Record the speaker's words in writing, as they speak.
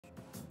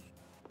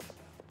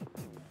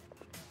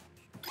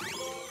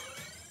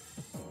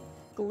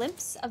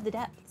glimpse of the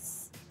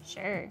depths.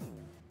 Sure.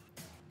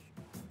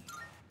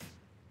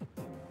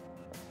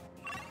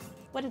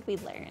 What did we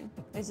learn?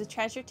 There's a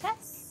treasure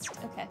chest?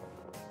 Okay.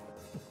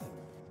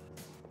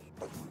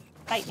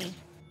 Bite me.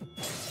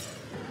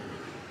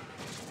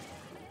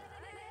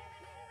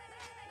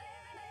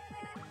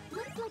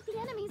 Looks like the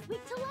enemy's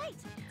weak to light.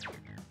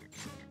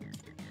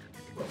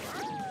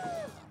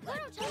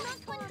 Let's knock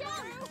one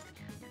down.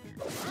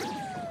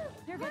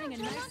 You're getting a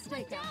nice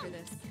steak after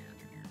this.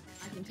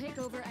 I can take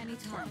over any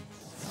time.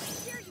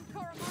 Here you,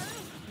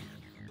 Koromaru.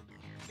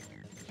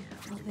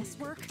 Will this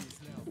work?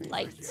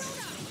 Light.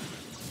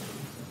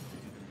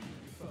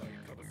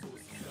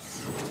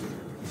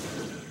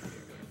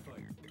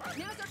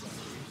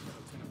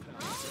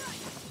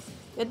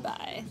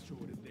 Goodbye.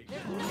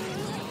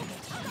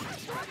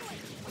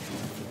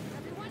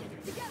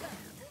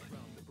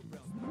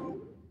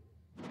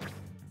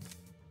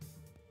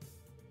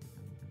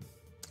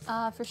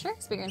 For sure,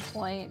 experience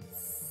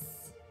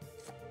points.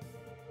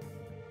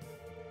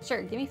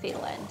 Sure, give me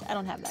Fatal End. I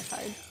don't have that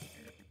card.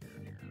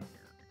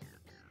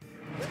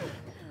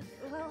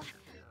 Well,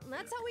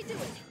 that's how we do it.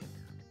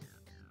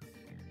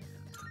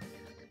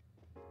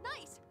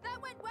 Nice!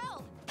 That went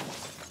well!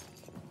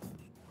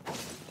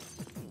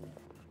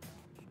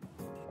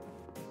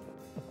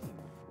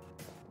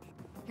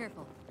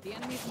 Careful, the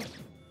enemy's...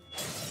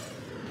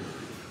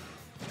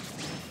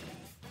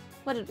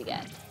 What did we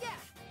get? Yeah,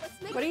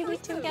 let's make What are you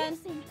weak to again?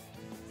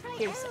 Try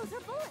Piercing. arrows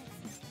or bullets.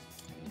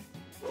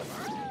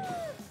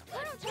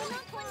 Don't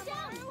knock one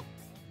down.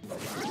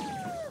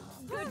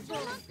 Good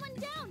Don't knock one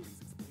down.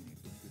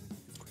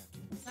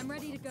 I'm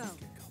ready to go.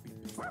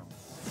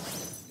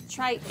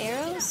 Try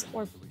arrows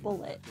or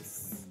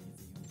bullets.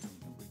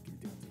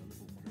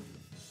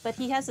 But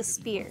he has a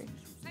spear.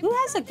 Who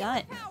has a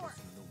gun? Power.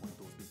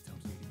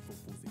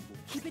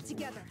 Keep it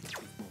together.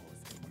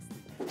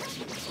 Yes!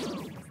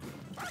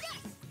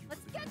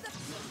 Let's get them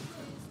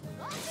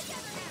all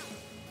together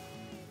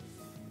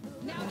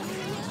now. Now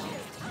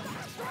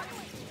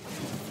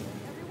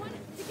everyone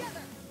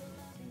together.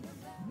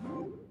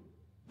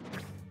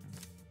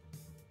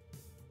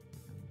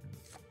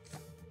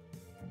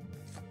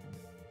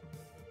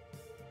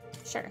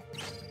 Sure.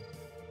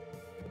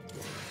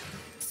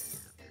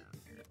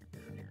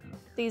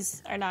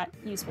 These are not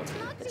useful to me,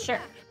 Not but too sure.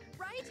 bad,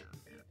 right?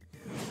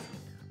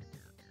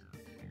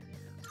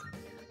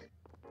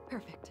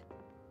 Perfect.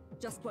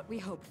 Just what we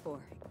hoped for.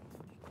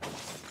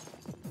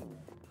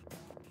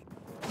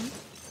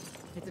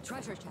 It's a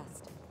treasure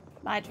chest.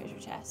 My treasure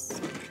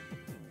chest.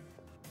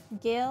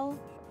 Gale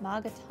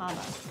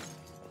Magatama.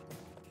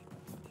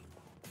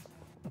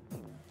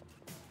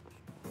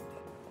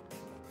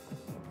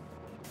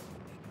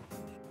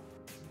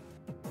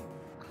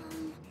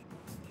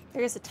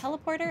 There's a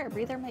teleporter. A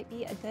breather might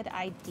be a good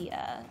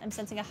idea. I'm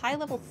sensing a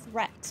high-level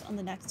threat on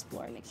the next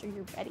floor. Make sure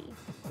you're ready.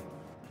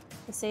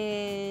 This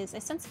is... I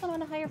sense one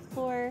on a higher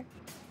floor.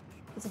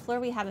 It's a floor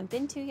we haven't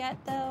been to yet,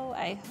 though.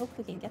 I hope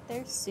we can get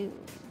there soon.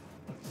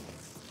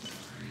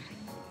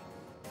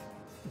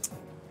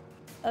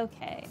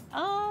 Okay.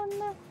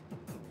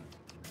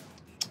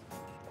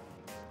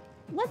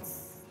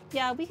 Let's...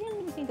 Yeah, we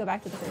can go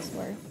back to the first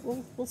floor.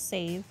 We'll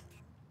save.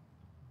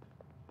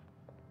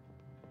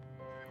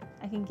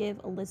 I can give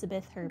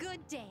Elizabeth her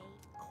Good day.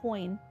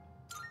 coin.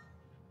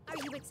 Are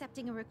you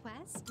accepting a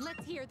request?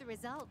 Let's hear the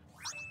result.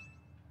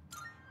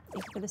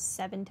 Thank you for the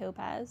 7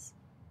 topaz.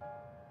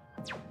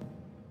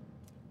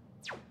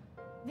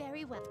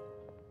 Very well.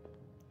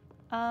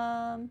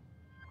 Can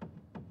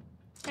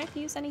I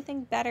use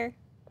anything better?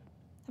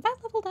 Have I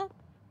leveled up?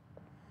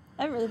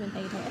 I haven't really been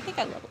paying attention. I think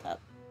I leveled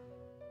up.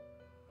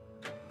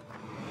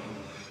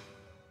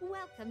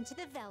 Welcome to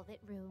the Velvet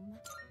Room.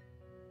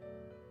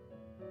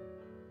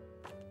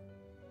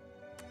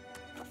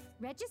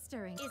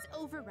 Registering is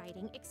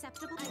overriding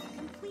acceptable. I've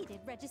completed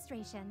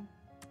registration.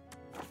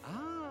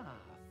 Ah,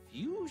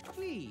 fuse,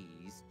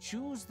 please.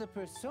 Choose the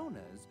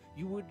personas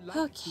you would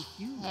like to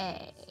fuse.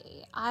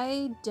 Okay.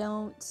 I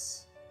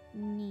don't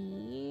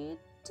need...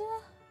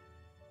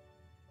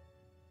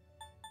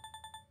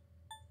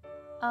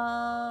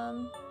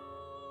 I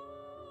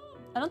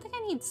don't think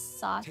I need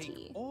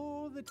Sati. Take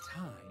all the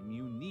time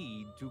you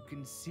need to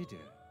consider.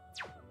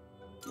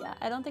 Yeah,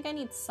 I don't think I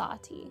need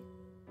Sati.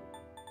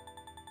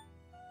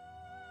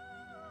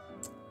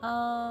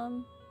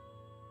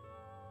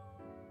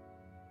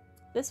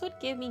 This would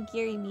give me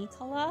Giri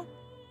Mikala.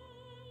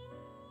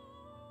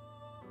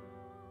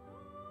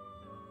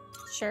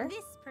 Sure.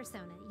 This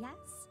persona,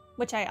 yes?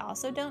 Which I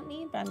also don't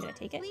need, but I'm gonna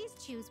take it. Please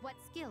choose what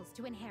skills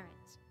to inherit.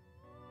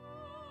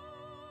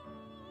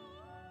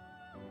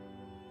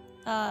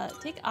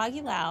 Take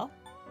Agilao.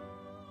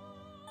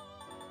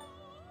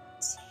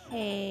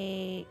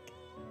 Take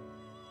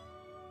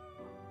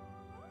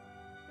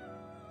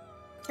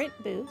Crit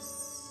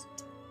Boost,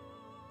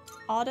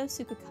 Auto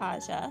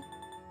Sukukaja,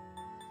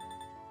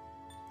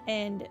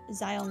 and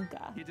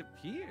Zionga. It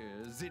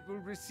appears it will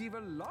receive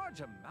a large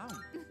amount.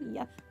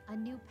 Yep. A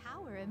new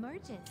power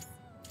emerges.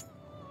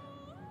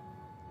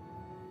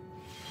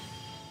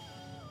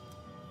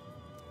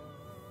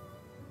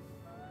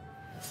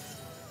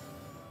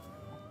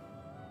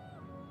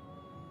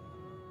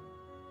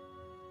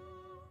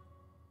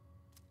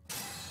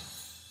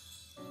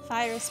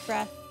 Virus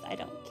Breath, I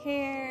don't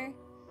care.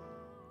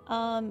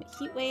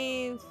 Heat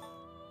Wave,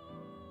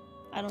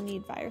 I don't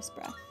need Virus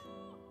Breath.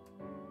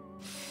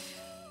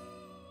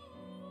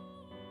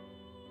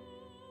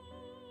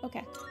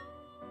 Okay.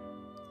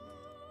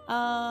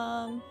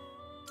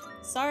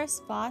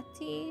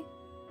 Sarasvati.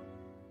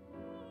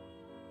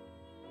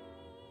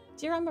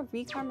 Jirama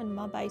Rekarm and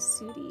Mabai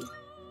Sudi.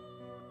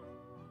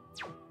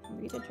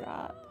 Read a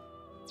drop.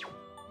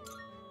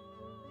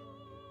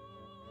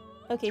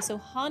 Okay, so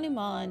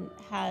Hanuman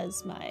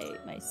has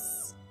my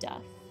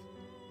stuff.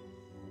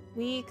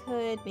 We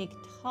could make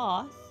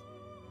Toth.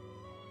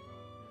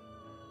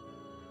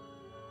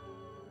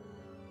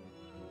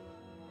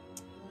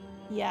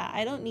 Yeah,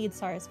 I don't need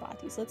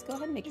Sarasvati, so let's go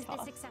ahead and make Toth.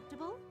 Is this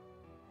acceptable?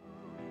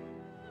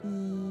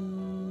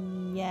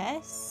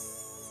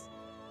 Yes.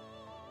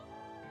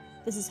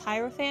 This is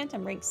Hierophant.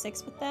 I'm rank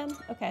 6 with them.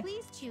 Okay.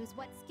 Please choose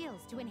what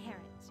skills to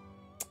inherit.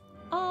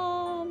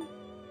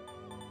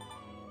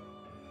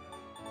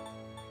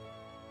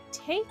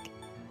 Take.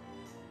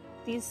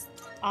 These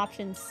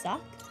options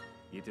suck.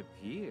 It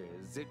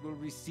appears it will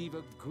receive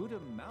a good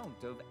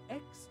amount of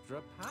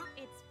extra power.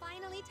 It's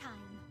finally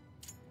time.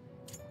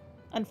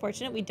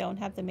 Unfortunate we don't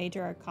have the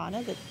major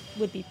arcana that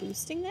would be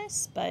boosting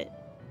this, but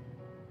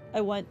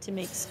I want to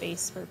make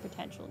space for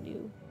potential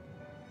new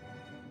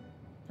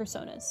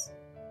personas.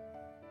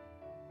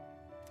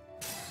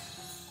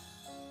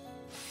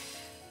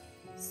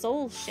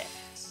 Soul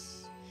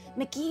Shift.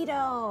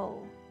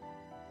 Megiddo!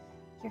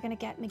 You're gonna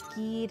get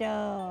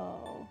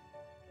Megiddo.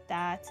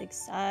 That's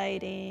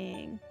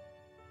exciting.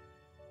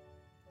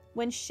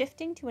 When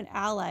shifting to an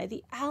ally,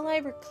 the ally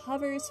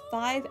recovers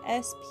 5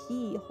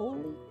 SP.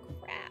 Holy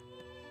crap.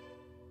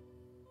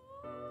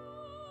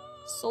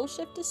 Soul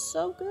Shift is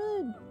so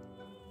good.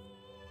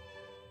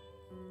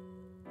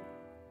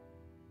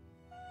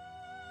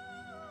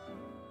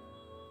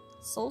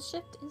 Soul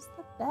Shift is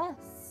the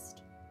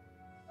best.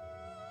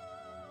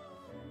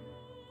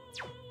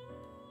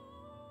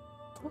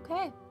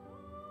 Okay.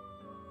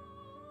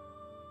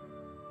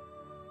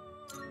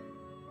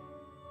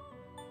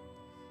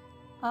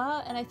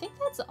 And I think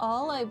that's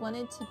all I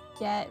wanted to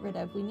get rid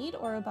of. We need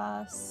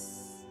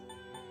Ouroboros.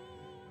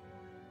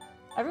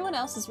 Everyone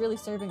else is really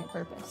serving a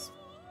purpose.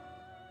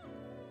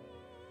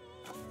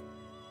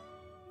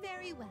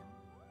 Very well.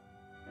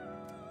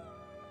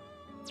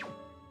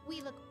 We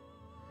look.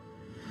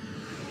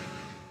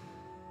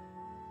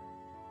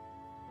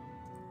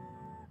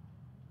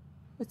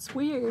 It's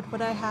weird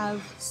when I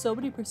have so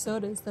many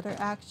personas that are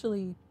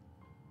actually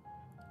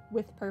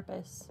with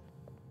purpose.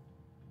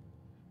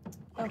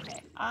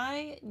 Okay,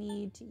 I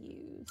need to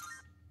use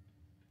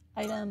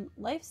item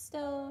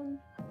Lifestone,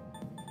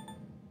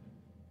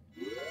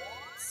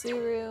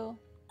 Suru,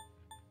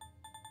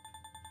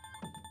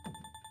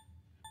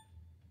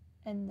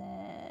 and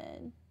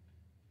then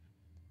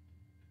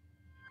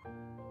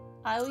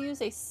I will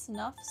use a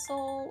Snuff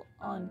Soul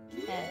on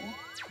Ken.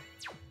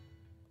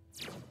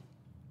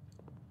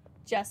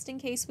 Just in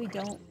case we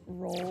don't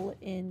roll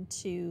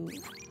into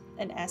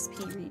an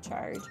SP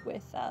recharge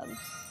with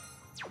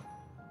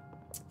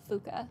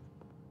Fuka.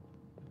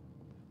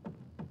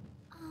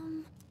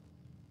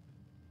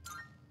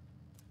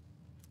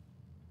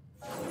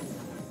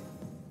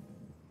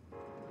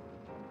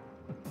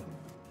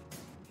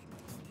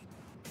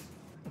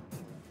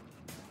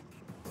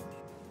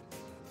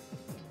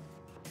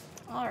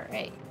 All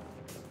right.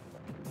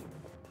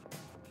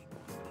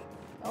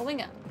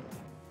 Going up.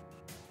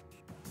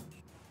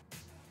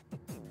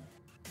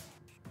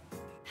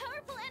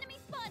 Powerful enemy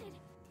spotted.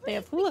 They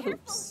have hula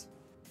hoops.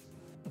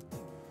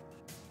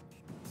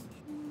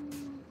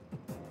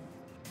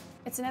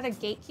 It's another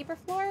gatekeeper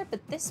floor,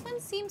 but this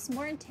one seems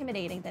more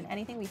intimidating than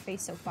anything we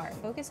faced so far.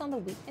 Focus on the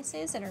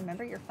weaknesses and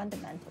remember your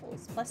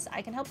fundamentals. Plus,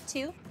 I can help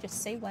too.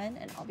 Just say when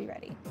and I'll be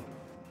ready.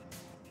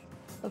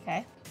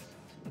 Okay.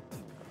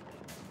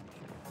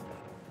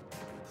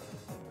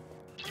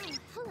 Oh,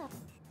 hello.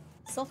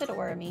 Sulfate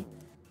Orami.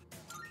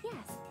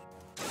 Yes.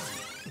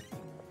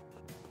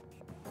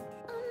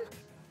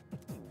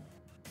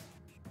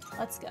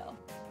 Let's go.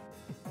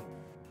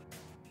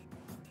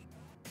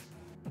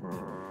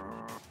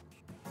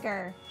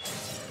 Grr.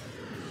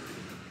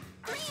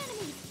 3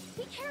 enemies.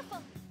 Be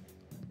careful.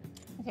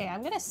 Okay,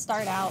 I'm gonna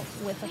start out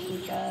with a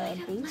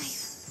Fuka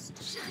boost.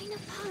 Shine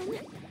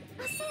upon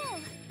us all.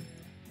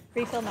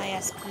 Refill my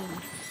SP.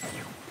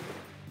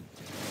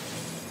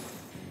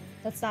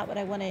 That's not what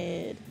I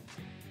wanted.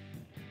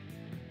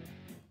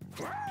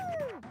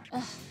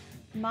 Ugh,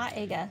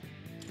 Maega.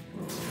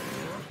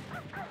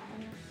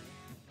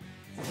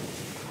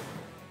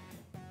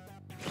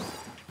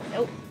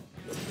 Nope.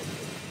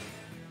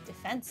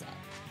 Defensa.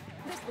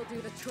 This will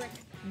do the trick.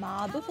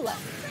 Ma Buffalo.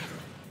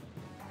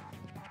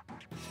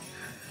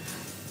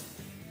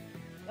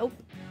 Nope.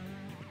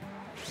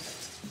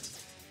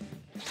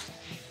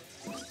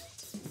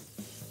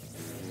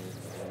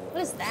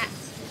 What is that?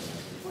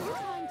 Were you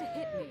trying to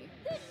hit me?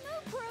 Good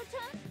move,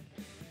 Proton.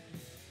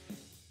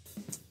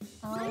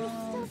 I'm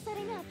still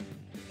setting up.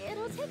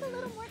 It'll take a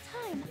little more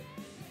time.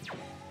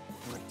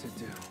 What to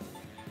do?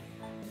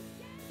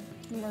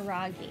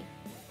 Miragi.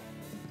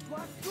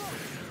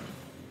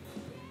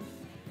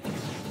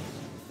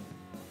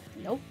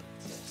 Nope.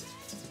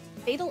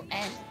 Fatal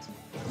End.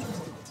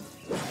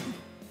 You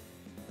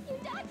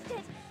dodged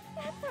it!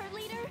 That's our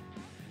leader!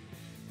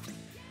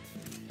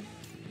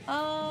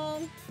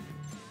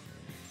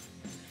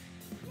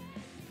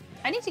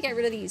 I need to get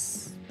rid of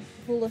these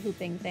hula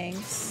hooping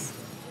things.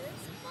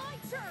 It's my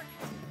turn!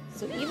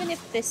 So even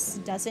if this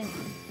doesn't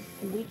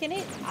weaken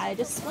it, I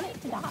just want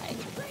it to die.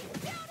 Bring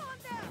down on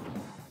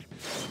them!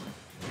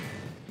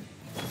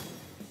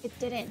 It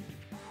didn't.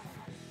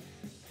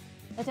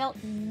 It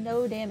dealt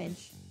no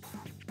damage.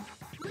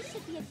 This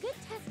should be a good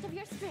test of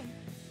your strength.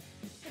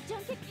 But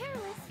don't get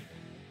careless.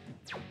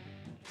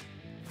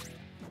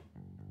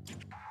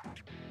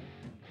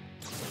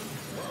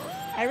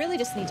 I really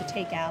just need to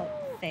take out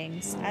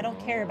things. I don't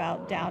care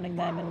about downing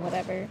them and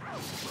whatever.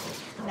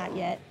 Not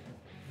yet.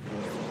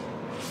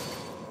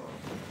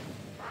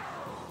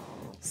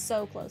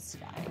 So close to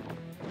dying.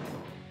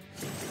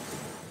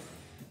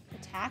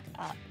 Attack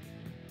up.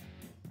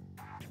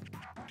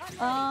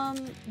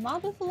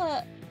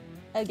 Mabufula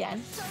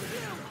again.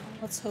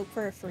 Let's hope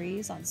for a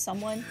freeze on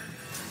someone.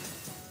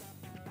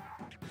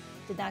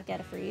 Did not get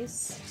a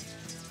freeze.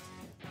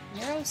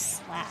 Narrow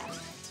Slap.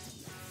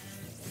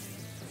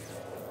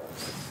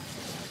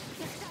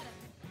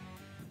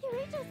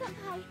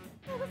 Senpai,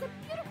 that was a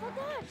beautiful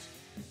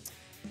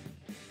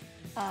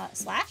dodge.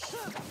 Slash?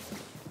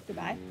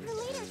 Goodbye. The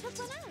leader took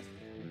one out.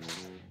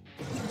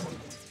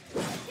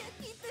 Can't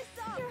keep this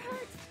up. You're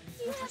hurt.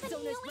 Do you have any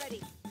healing?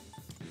 Ready.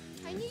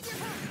 I need your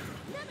help.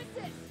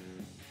 Nemesis.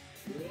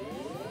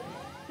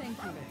 Thank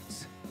you.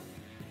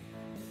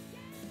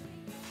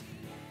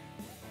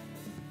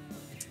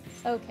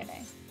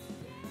 Okay.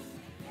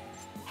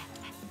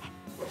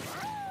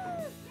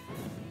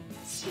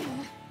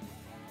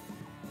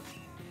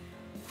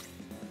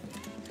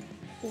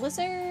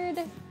 Blizzard.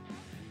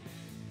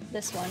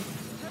 This one.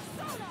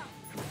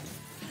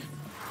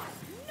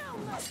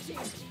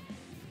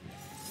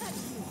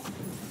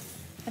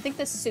 I think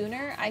the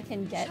sooner I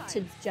can get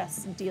to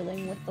just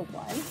dealing with the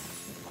one,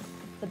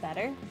 the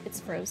better. It's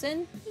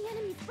frozen. The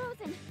enemy's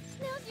frozen.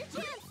 Now's your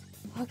chance.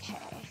 Okay.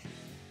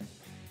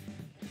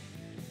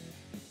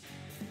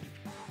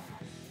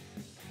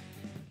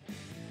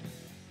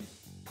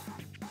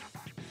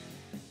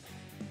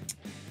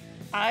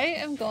 I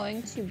am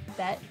going to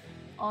bet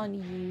on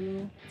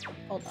you.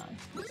 Hold on.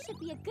 This should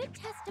be a good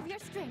test of your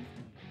strength.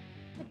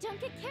 But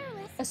don't get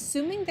careless.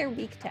 Assuming they're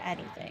weak to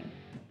anything.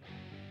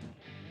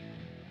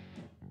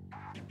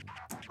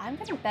 I'm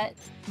gonna bet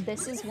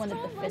this is one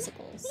of the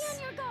physicals. Be on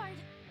your guard.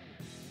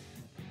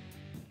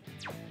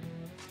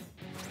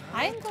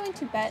 I'm going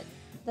to bet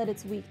that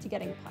it's weak to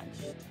getting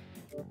punched.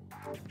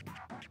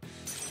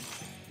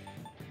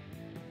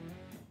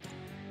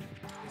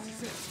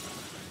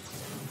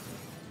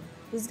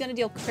 This is gonna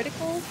deal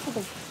critical to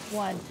the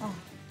one. Oh,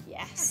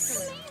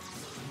 yes.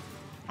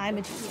 I'm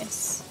a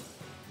genius.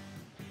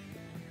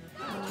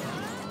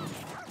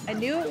 I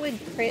knew it would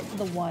crit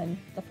the one,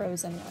 the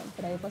frozen one,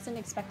 but I wasn't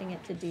expecting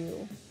it to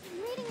do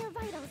I'm reading your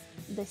vitals.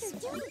 this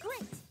You're one. doing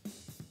great.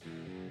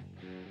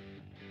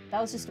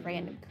 That was just a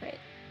random crit.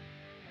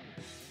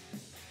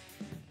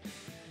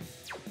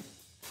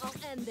 I'll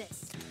end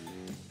this.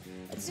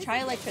 Let's try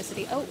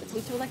electricity. Oh, it's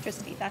weak to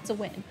electricity. That's a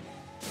win.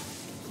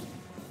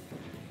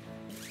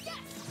 Yes.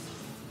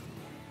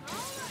 All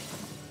right.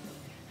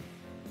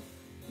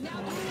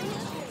 Now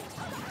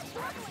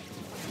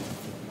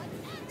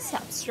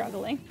Stop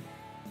struggling.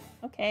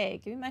 Okay,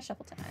 give me my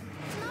shuffle time.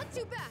 not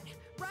too bad,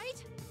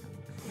 right?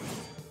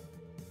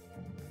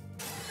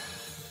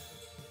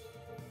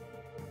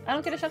 I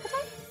don't get a shuffle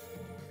time?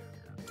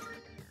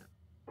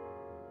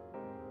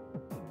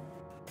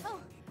 Oh,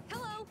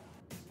 hello.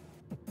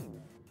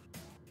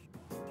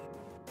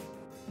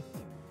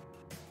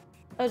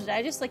 Oh, did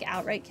I just like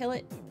outright kill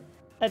it?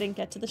 I didn't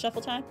get to the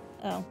shuffle time?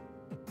 Oh.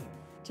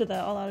 To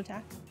the all-out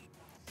attack.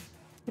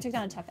 We took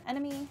down a tough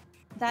enemy.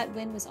 That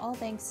win was all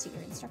thanks to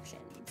your instructions.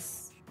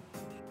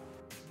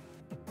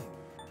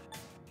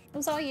 It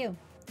was all you.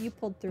 You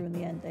pulled through in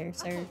the end there,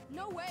 sir. Oh,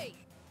 no way.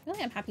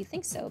 Really, I'm happy you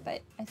think so,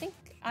 but I think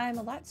I'm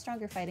a lot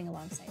stronger fighting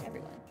alongside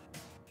everyone.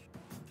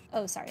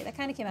 Oh, sorry, that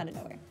kind of came out of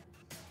nowhere.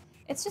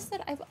 It's just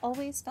that I've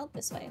always felt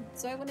this way,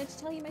 so I wanted to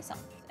tell you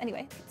myself.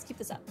 Anyway, let's keep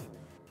this up.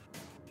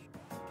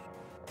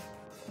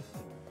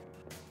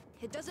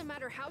 It doesn't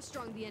matter how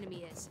strong the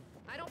enemy is.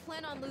 I don't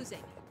plan on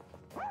losing.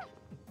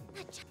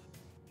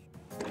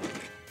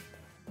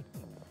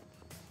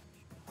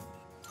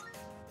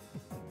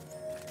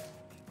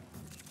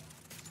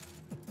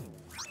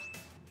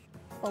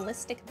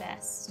 Ballistic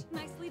vest.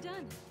 Nicely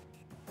done.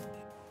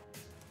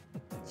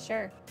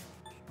 Sure.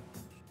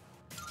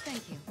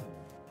 Thank you.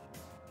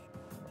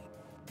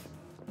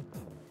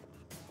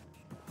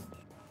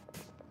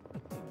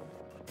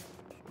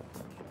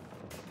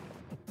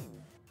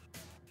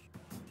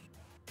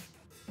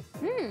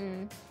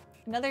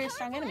 Another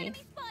strong enemy.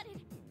 Spotted.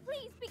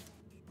 Please be.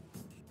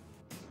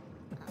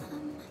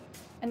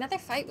 Another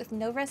fight with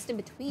no rest in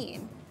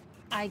between.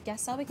 I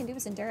guess all we can do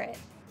is endure it.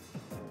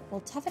 We'll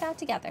tough it out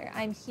together.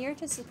 I'm here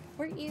to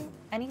support you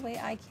any way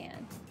I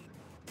can.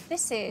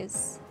 This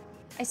is...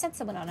 I sent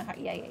someone on a heart.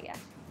 Yeah.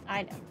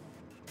 I know.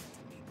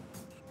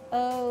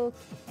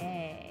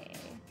 Okay.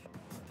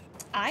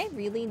 I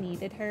really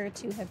needed her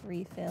to have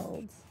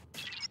refilled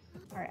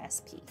our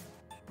SP.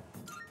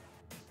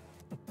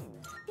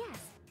 Yes.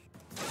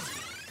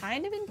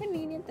 Kind of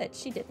inconvenient that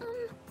she didn't.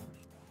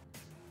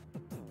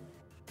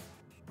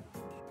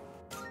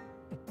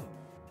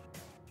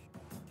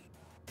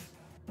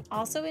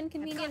 Also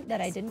inconvenient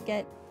that I didn't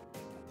get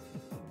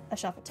a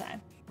shuffle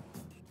time.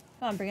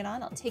 Come on, bring it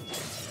on. I'll take you.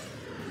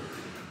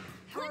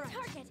 One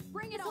target.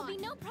 Bring it This will on. be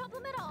no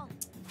problem at all.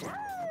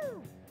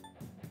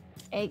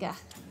 Aga.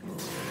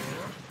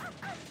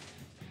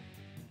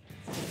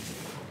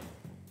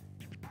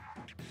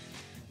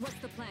 What's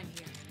the plan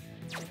here?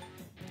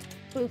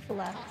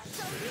 Boofala. I'll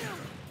show you.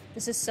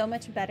 This is so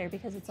much better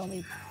because it's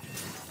only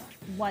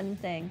one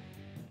thing.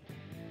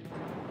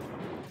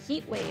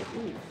 Heat wave.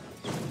 Ooh.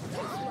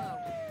 Slow.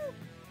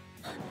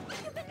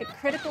 It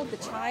critical the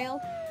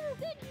child.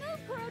 Good move,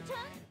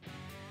 Kuro-chan.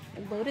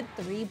 It loaded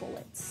 3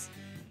 bullets.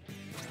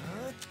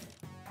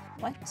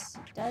 What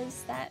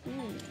does that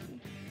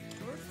mean?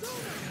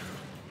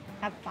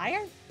 Have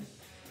fire?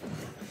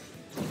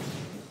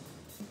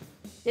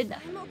 Did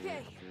nothing. I'm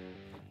okay.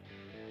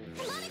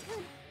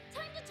 Hamada-kun,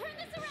 time to turn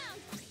this around.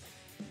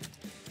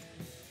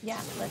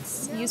 Yeah,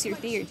 let's use your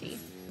theurgy.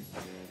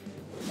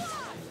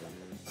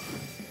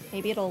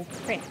 Maybe it'll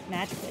crit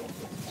magically.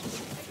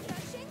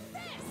 Crushing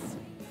this.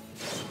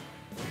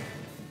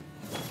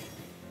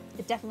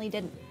 It definitely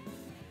didn't.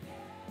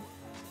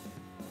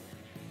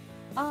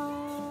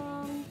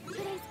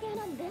 Should I scan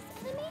on this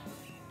enemy?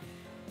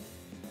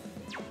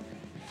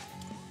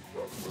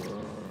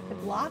 It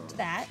blocked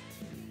that.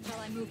 Shall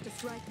I move to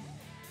strike?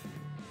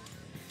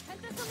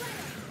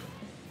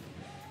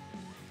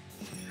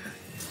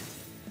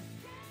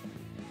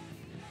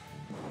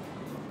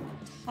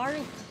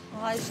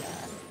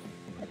 Harukaja,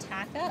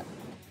 attack up.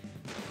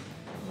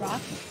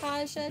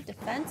 Rakukaja,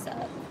 defense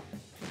up.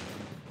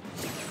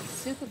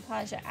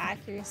 Tsukukaja,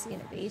 accuracy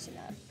and evasion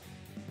up.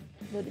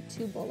 Loaded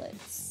 2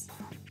 bullets.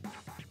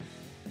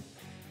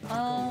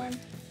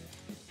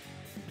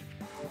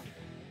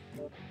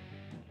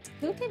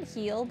 Who can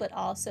heal but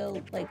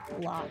also like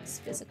blocks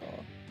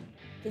physical?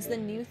 Is the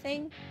new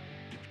thing?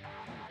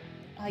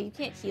 Oh, you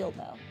can't heal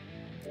though.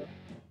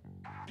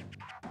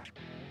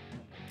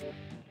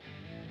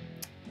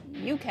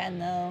 You can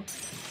though.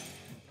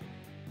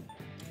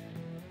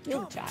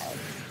 Heal the child.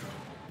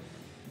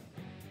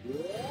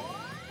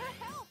 That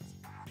helped.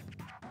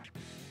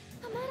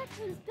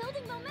 Hamada-kun's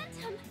building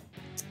momentum.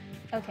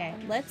 Okay,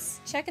 let's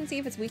check and see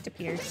if it's weak to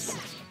pierce.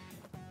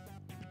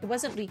 It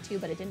wasn't weak to,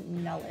 but it didn't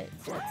null it,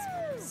 so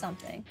that's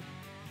something.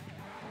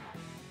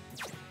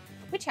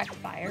 We checked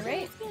fire,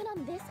 right? Should I scan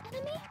on this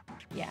enemy?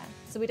 Yeah,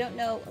 so we don't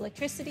know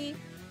electricity,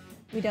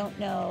 we don't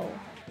know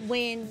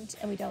wind,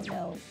 and we don't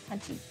know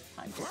punchy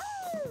punch.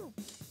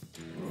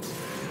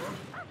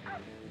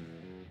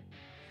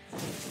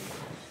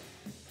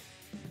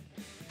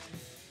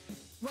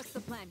 What's the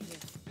plan here?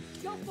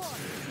 Go for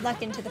it!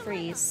 Luck into the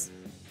freeze.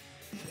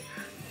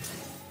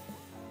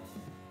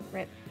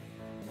 Rip.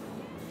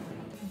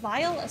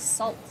 Vile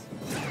assault.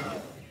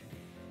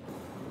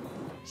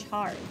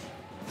 Charge.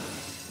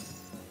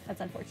 That's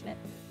unfortunate.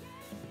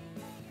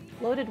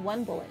 Loaded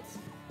 1 bullet.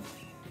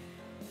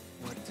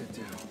 What to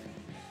do?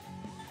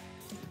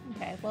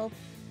 Okay, well.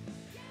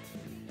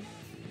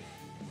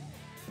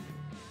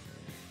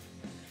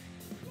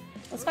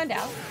 Let's find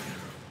out.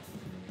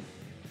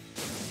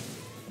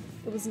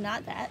 It was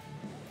not that.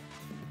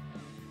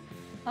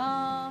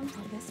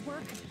 Will this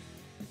work?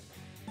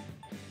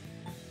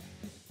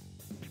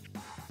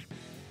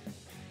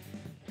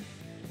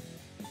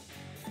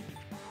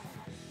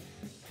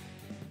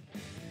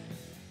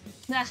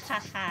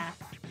 Hahaha.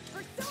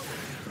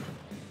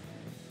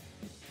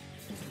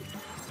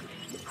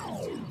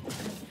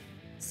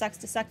 Sucks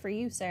to suck for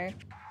you, sir.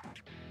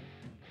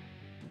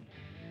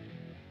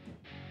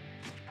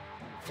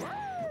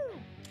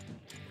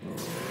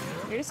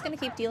 You're just gonna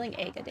keep dealing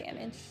Aga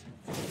damage.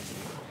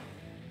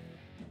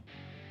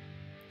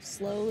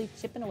 Slowly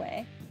chipping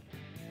away.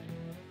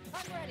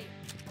 I'm ready.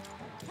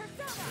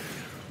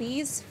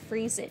 Please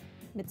freeze it,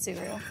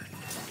 Mitsuru.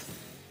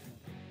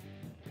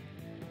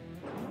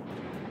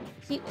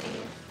 Heat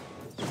wave.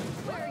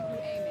 Where are you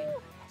aiming?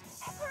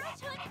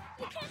 Kuro-chan,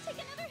 you can't take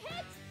another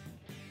hit.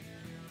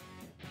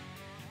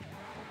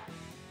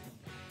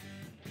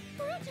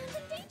 Kuro-chan's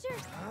in danger.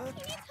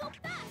 He needs help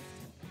fast.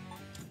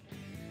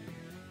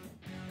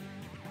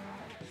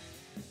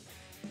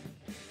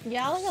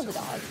 Yeah, I'll heal the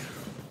dog.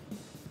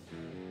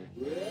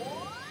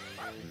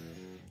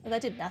 Well,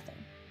 that did nothing.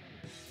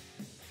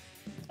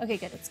 Okay,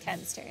 good. It's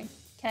Ken's turn.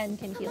 Ken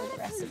can heal the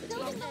rest of the team.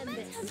 Building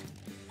momentum.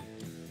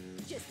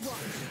 Just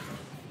watch.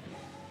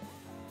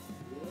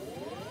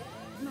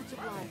 Much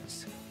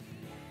obliged.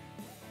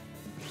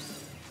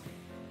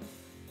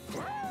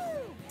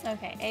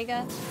 Okay,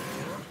 Aga.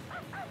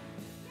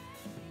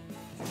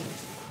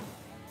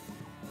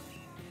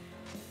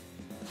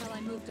 Shall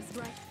I move to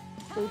strike?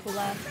 Blue to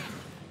left.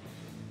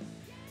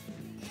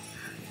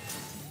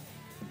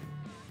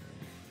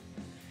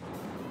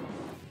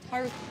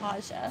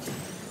 Tarukaja.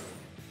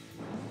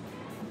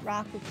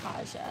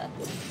 Rakukaja.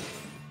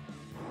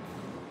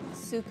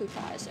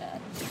 Sukukaja.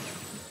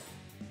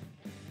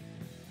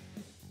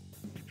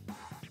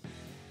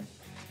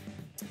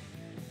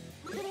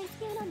 Can I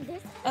scan on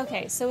this?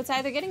 Okay, so it's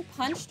either getting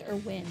punched or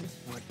wind.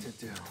 What to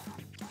do?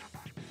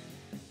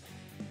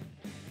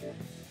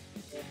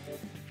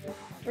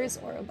 Where's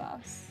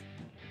Ouroboros?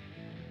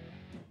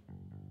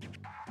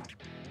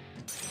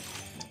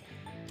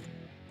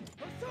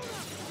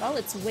 Well,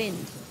 it's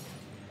wind.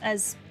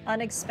 As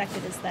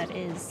unexpected as that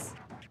is.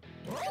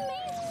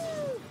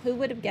 Who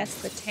would have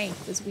guessed the tank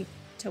was weak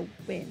to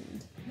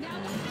wind?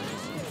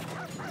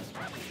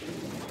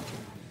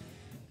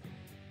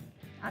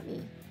 Not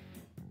me.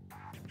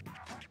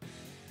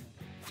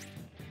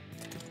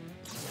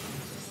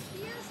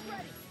 Spears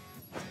ready.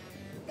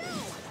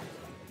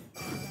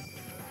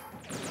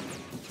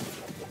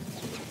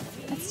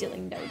 That's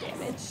dealing no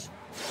damage.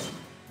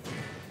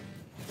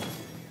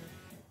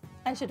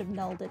 I should have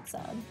nulled its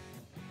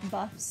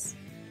buffs.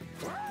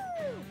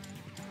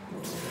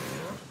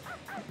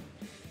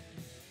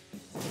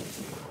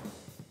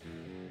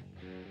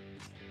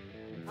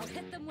 I'll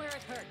hit them where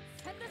it hurts.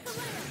 Send us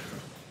away.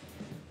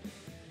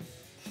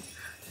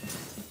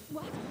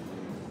 What?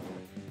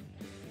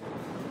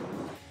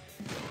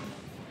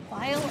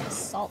 Vile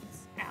assaults.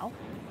 Ow.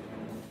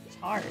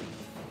 Charge.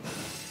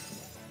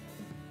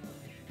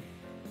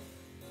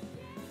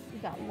 You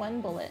got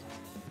one bullet.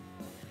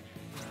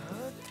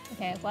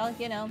 Okay, well,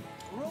 you know,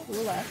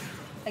 blue left.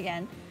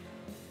 Again.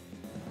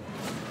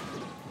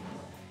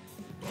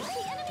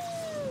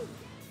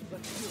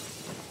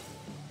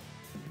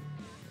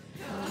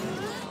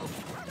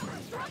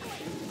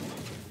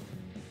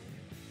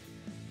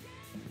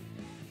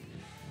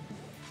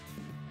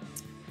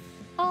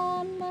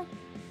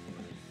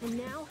 And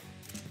now?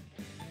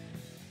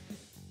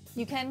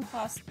 You can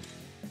cast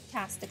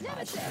a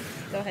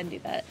Kaja. Go ahead and do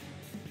that.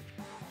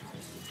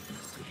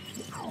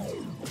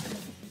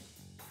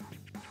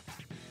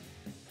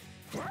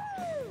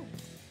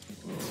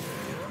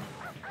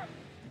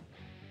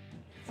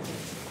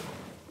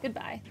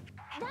 Goodbye.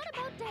 That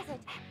about does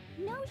it.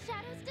 No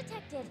shadows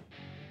detected.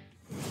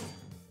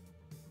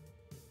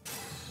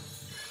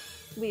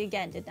 We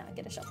again did not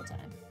get a shuffle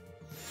time.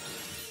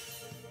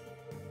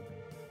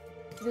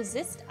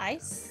 Resist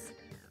ice?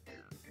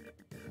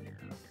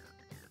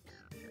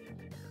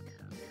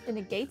 It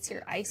negates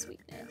your ice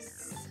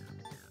weakness.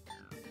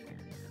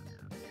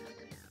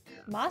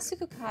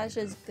 Masuku Kaja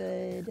is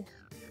good.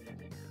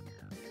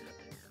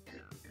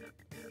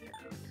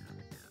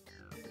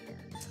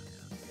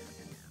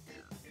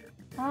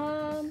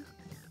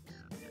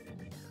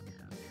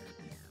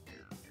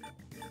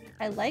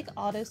 I like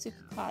Auto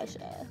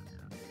Sukukaja.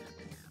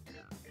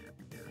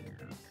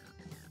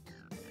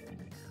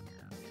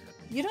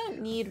 You don't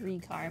need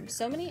Recarm.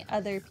 So many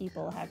other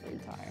people have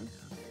Recarm.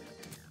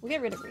 We'll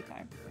get rid of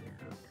Recarm.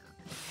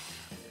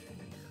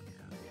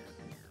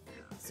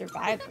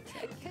 Survival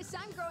trick. Because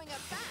I'm growing up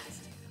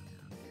fast.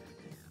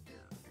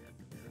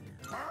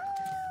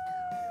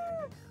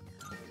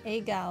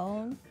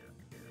 Agaon.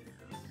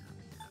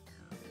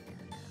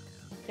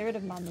 Get rid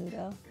of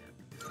Mamudo.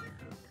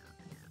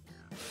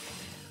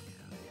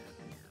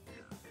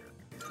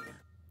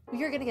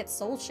 We are gonna get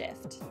Soul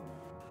Shift.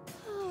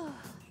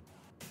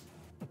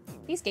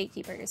 These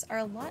gatekeepers are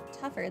a lot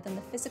tougher than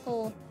the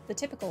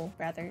typical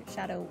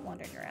shadow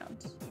wandering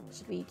around.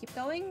 Should we keep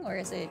going, or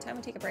is it time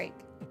to take a break?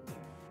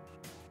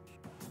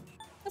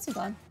 Let's move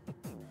on.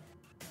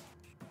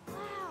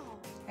 Wow.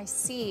 I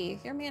see.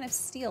 You're Man of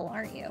Steel,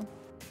 aren't you?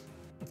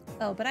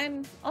 Oh, but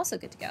I'm also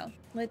good to go.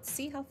 Let's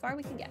see how far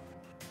we can get.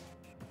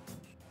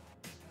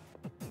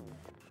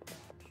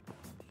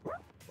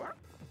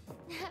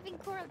 Having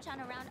Koro-chan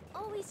around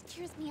always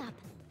cheers me up.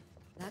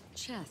 That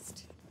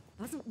chest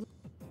doesn't look.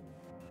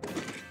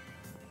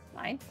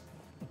 Mine.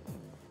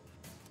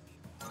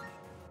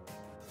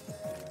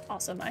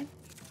 Also mine.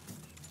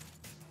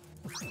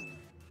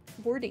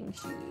 Boarding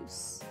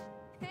shoes.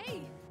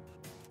 Hey,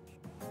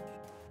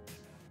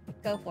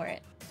 Go for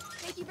it.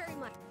 thank you very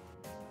much.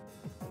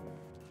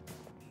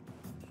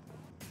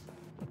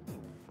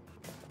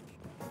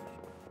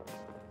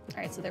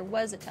 Alright, so there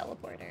was a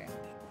teleporter.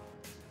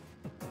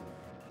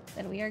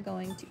 Then we are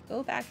going to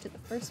go back to the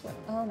first one.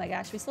 Oh my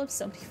gosh, we still have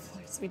so many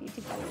floors we need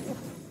to go through.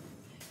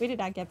 We did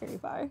not get very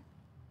far.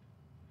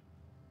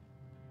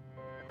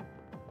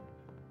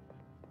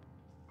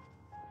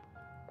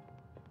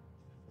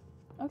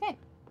 Okay,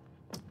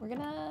 we're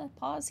gonna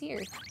pause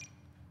here.